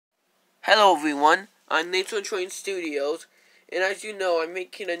Hello everyone, I'm Nathan Train Studios, and as you know, I'm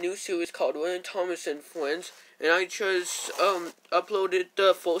making a new series called William Thomas and Friends, and I just uploaded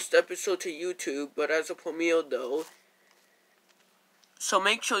the first episode to YouTube, but as a premiere though. So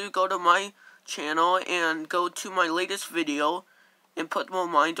make sure you go to my channel and go to my latest video and put the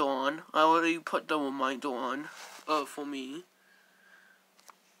reminder on. I already put the reminder on for me.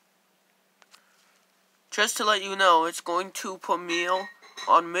 Just to let you know, it's going to premiere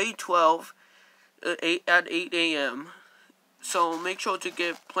on May 12th at 8 a.m. So make sure to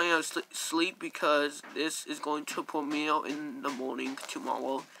get plenty of sleep because this is going to premiere in the morning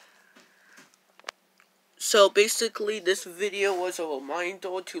tomorrow. So basically this video was a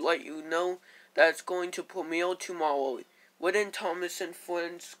reminder to let you know that it's going to premiere tomorrow. William Thomas and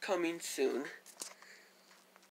Friends coming soon.